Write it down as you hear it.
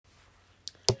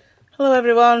Hello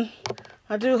everyone.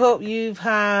 I do hope you've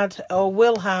had or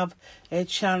will have a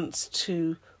chance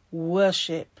to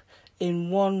worship in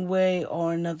one way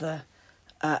or another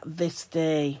this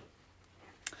day.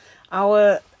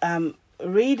 Our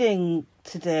reading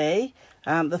today,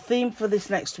 the theme for this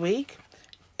next week,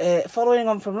 following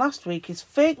on from last week, is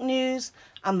fake news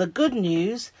and the good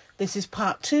news. This is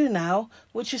part 2 now,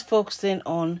 which is focusing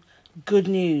on good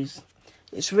news.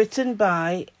 It's written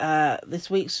by, this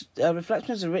week's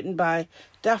reflections are written by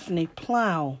Dafne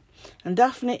Plou. And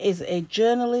Dafne is a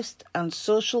journalist and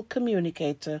social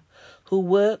communicator who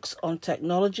works on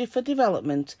technology for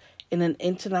development in an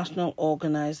international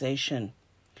organisation.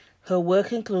 Her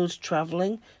work includes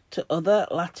travelling to other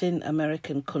Latin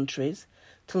American countries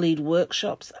to lead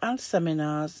workshops and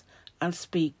seminars and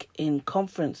speak in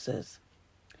conferences.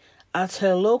 At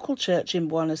her local church in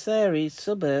Buenos Aires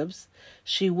suburbs,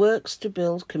 she works to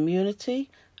build community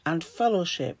and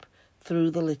fellowship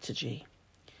through the liturgy.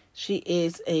 She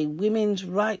is a women's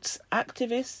rights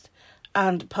activist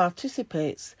and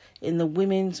participates in the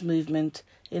women's movement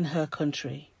in her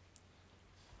country.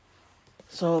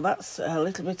 So that's a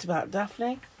little bit about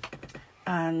Dafne.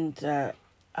 And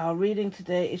our reading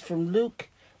today is from Luke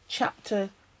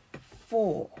chapter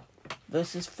 4,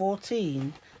 verses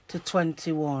 14 to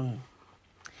 21.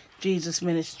 Jesus'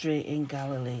 ministry in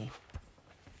Galilee.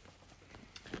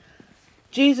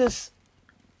 Jesus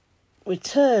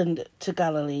returned to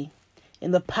Galilee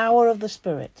in the power of the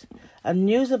Spirit, and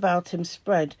news about him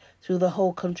spread through the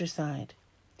whole countryside.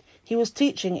 He was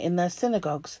teaching in their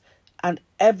synagogues, and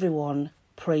everyone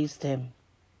praised him.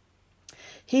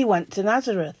 He went to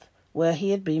Nazareth, where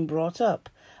he had been brought up,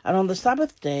 and on the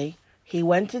Sabbath day he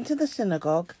went into the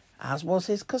synagogue, as was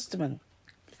his custom.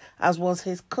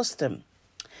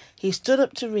 He stood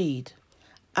up to read,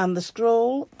 and the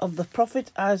scroll of the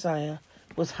prophet Isaiah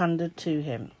was handed to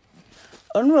him.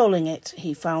 Unrolling it,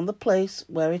 he found the place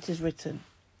where it is written,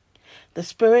 "The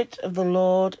Spirit of the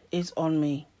Lord is on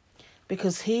me,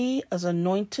 because he has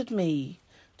anointed me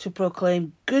to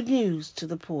proclaim good news to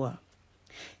the poor.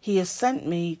 He has sent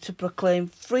me to proclaim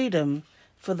freedom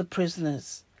for the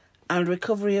prisoners and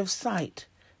recovery of sight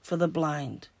for the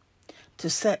blind, to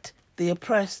set the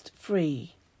oppressed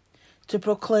free, to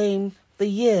proclaim the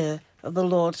year of the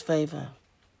Lord's favour."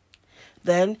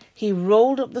 Then he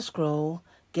rolled up the scroll,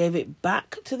 gave it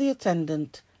back to the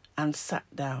attendant, and sat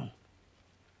down.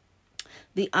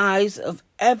 The eyes of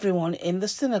everyone in the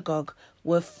synagogue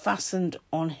were fastened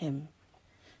on him.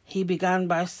 He began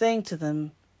by saying to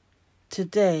them,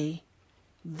 "Today,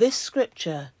 this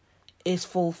scripture is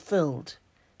fulfilled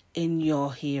in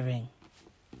your hearing."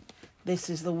 This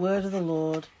is the word of the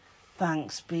Lord.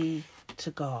 Thanks be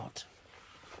to God.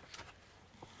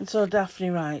 And so Daphne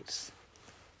writes,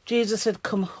 Jesus had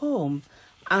come home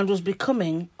and was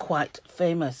becoming quite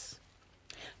famous.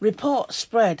 Reports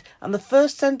spread, and the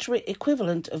first century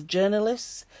equivalent of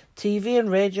journalists, TV and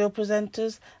radio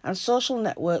presenters, and social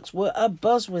networks were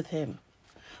abuzz with him.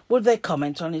 Would they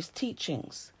comment on his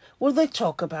teachings? Would they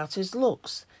talk about his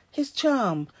looks, his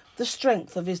charm, the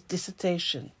strength of his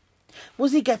dissertation?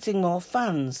 Was he getting more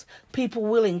fans, people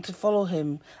willing to follow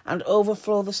him and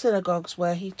overflow the synagogues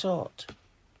where he taught?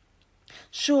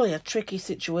 Surely a tricky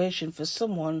situation for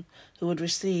someone who had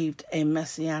received a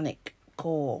messianic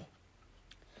call.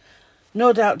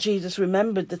 No doubt Jesus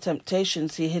remembered the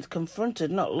temptations he had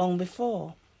confronted not long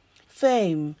before.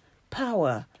 Fame,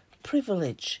 power,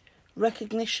 privilege,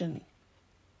 recognition.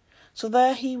 So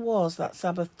there he was that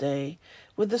Sabbath day,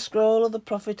 with the scroll of the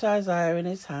prophet Isaiah in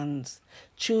his hands,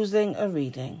 choosing a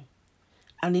reading.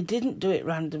 And he didn't do it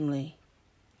randomly.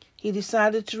 He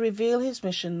decided to reveal his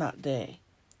mission that day.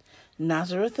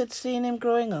 Nazareth had seen him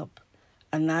growing up,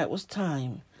 and now it was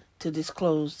time to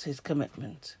disclose his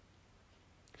commitment.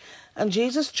 And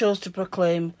Jesus chose to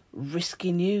proclaim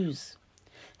risky news.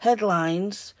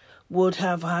 Headlines would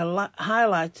have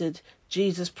highlighted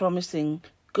Jesus promising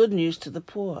good news to the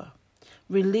poor,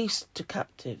 release to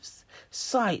captives,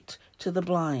 sight to the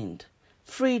blind,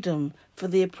 freedom for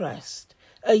the oppressed,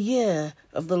 a year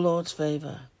of the Lord's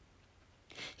favour.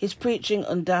 His preaching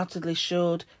undoubtedly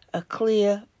showed a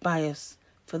clear bias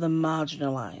for the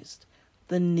marginalised,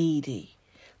 the needy,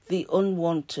 the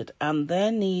unwanted, and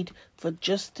their need for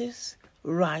justice,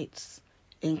 rights,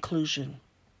 inclusion.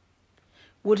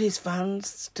 Would his fans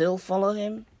still follow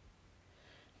him?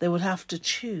 They would have to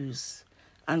choose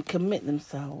and commit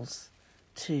themselves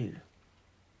to.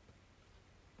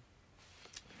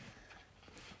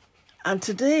 And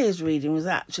today's reading was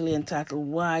actually entitled,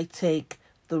 "Why Take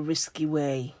the Risky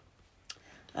Way?"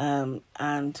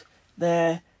 And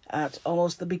there, at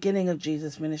almost the beginning of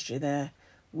Jesus' ministry there,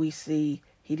 we see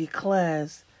he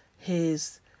declares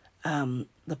his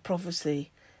the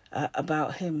prophecy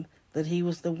about him, that he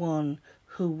was the one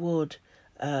who would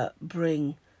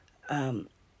bring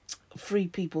free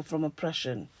people from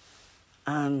oppression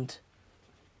and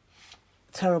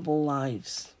terrible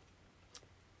lives.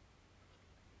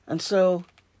 And so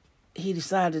he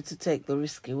decided to take the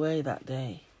risky way that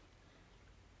day.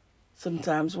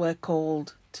 Sometimes we're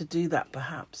called to do that,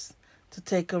 perhaps, to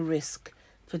take a risk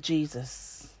for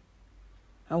Jesus.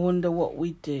 I wonder what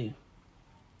we'd do.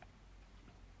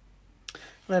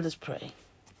 Let us pray.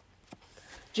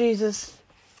 Jesus,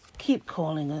 keep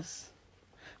calling us.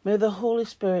 May the Holy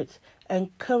Spirit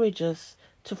encourage us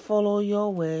to follow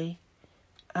your way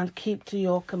and keep to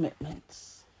your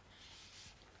commitments.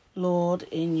 Lord,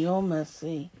 in your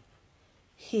mercy,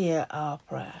 hear our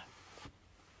prayer.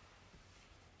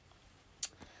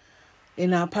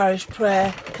 In our parish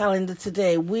prayer calendar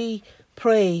today, we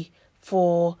pray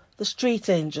for the street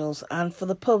angels and for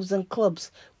the pubs and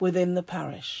clubs within the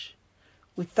parish.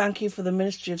 We thank you for the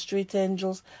ministry of street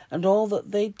angels and all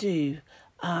that they do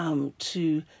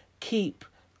to keep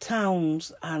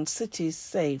towns and cities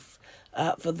safe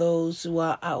for those who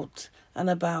are out and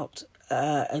about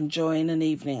enjoying an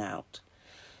evening out.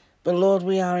 But Lord,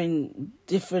 we are in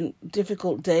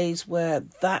difficult days where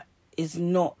that is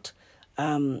not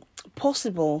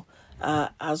possible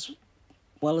as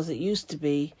well as it used to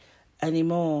be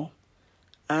anymore.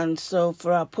 And so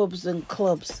for our pubs and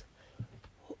clubs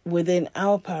within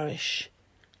our parish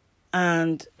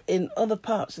and in other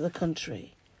parts of the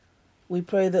country, we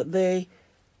pray that they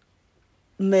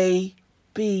may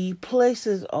be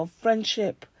places of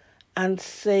friendship and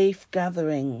safe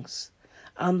gatherings,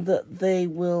 and that they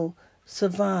will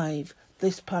survive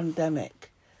this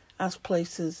pandemic as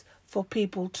places for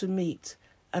people to meet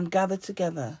and gather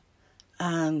together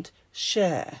and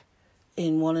share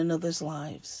in one another's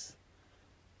lives.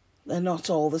 They're not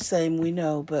all the same, we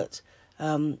know, but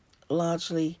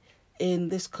largely in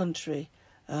this country,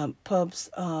 pubs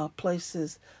are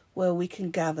places where we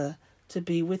can gather to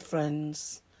be with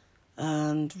friends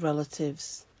and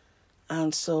relatives.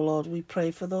 And so, Lord, we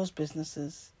pray for those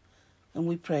businesses, and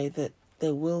we pray that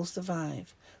they will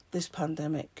survive this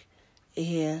pandemic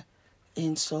here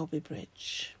in Sorby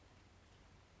Bridge.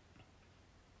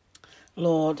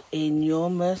 Lord, in your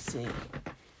mercy,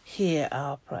 hear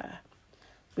our prayer.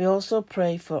 We also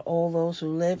pray for all those who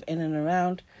live in and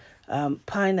around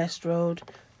Pine Nest Road,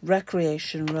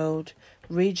 Recreation Road,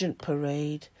 Regent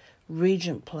Parade,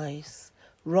 Regent Place,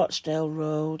 Rochdale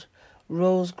Road,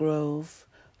 Rose Grove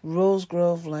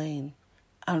Lane,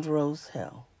 and Rose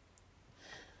Hill.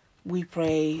 We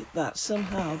pray that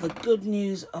somehow the good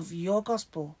news of your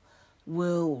gospel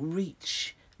will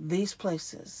reach these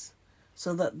places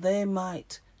so that they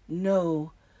might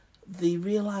know the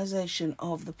realization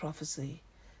of the prophecy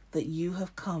that you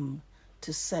have come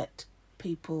to set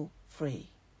people free.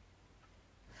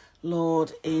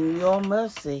 Lord, in your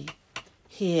mercy,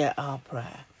 hear our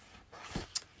prayer.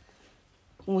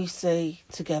 We say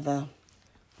together,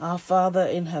 Our Father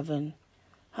in heaven,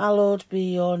 hallowed be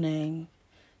your name.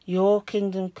 Your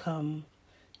kingdom come,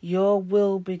 your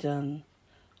will be done,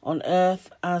 on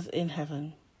earth as in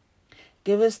heaven.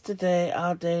 Give us today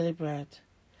our daily bread.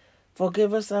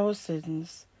 Forgive us our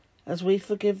sins, as we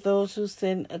forgive those who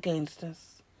sin against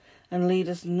us. And lead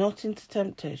us not into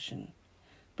temptation,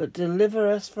 but deliver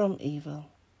us from evil.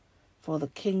 For the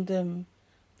kingdom,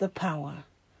 the power,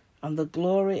 and the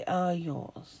glory are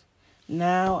yours,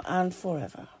 now and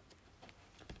forever.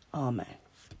 Amen.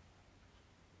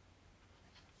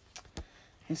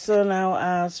 And so now,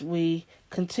 as we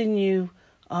continue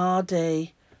our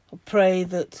day, I pray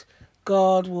that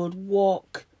God would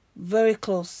walk very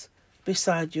close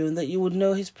beside you and that you would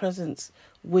know his presence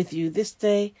with you this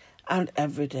day and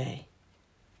every day.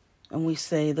 And we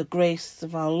say the grace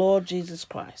of our Lord Jesus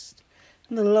Christ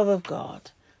and the love of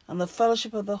God and the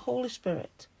fellowship of the Holy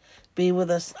Spirit be with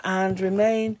us and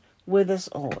remain with us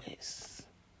always.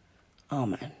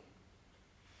 Amen.